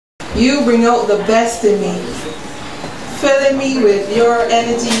You bring out the best in me, filling me with your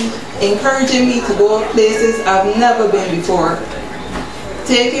energy, encouraging me to go places I've never been before,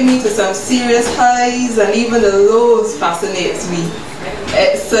 taking me to some serious highs, and even the lows fascinates me,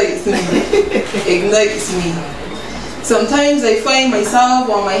 excites me, ignites me. Sometimes I find myself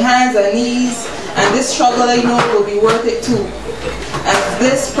on my hands and knees, and this struggle I know will be worth it too, as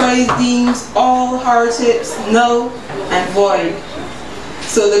this prize deems all hardships null and void.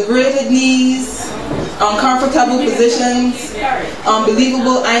 So the grated knees, uncomfortable positions,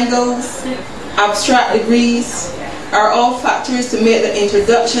 unbelievable angles, abstract degrees are all factors to make the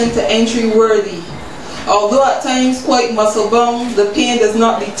introduction to entry worthy. Although at times quite muscle-bound, the pain does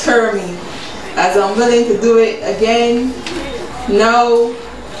not deter me, as I'm willing to do it again, now,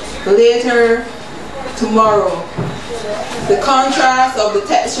 later, tomorrow. The contrast of the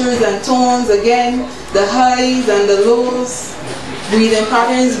textures and tones again, the highs and the lows, breathing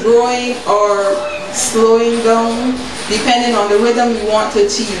patterns growing or slowing down, depending on the rhythm you want to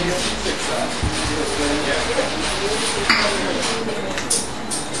achieve.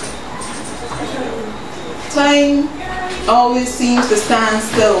 Time always seems to stand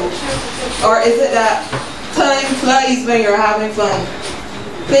still. Or is it that time flies when you're having fun?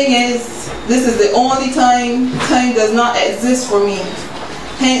 Thing is, this is the only time time does not exist for me.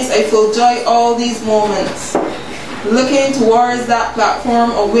 Hence, I feel joy all these moments, looking towards that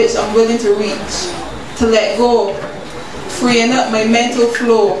platform of which I'm willing to reach, to let go, freeing up my mental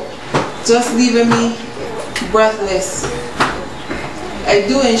flow, just leaving me breathless. I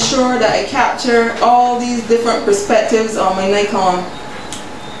do ensure that I capture all these different perspectives on my Nikon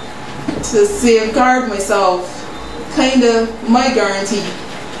to safeguard myself, kind of my guarantee,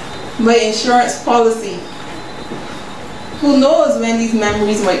 my insurance policy. Who knows when these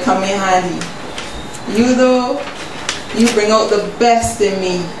memories might come in handy. You though, you bring out the best in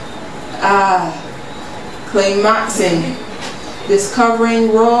me. Climaxing,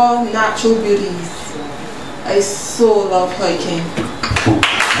 discovering raw natural beauties. I so love hiking.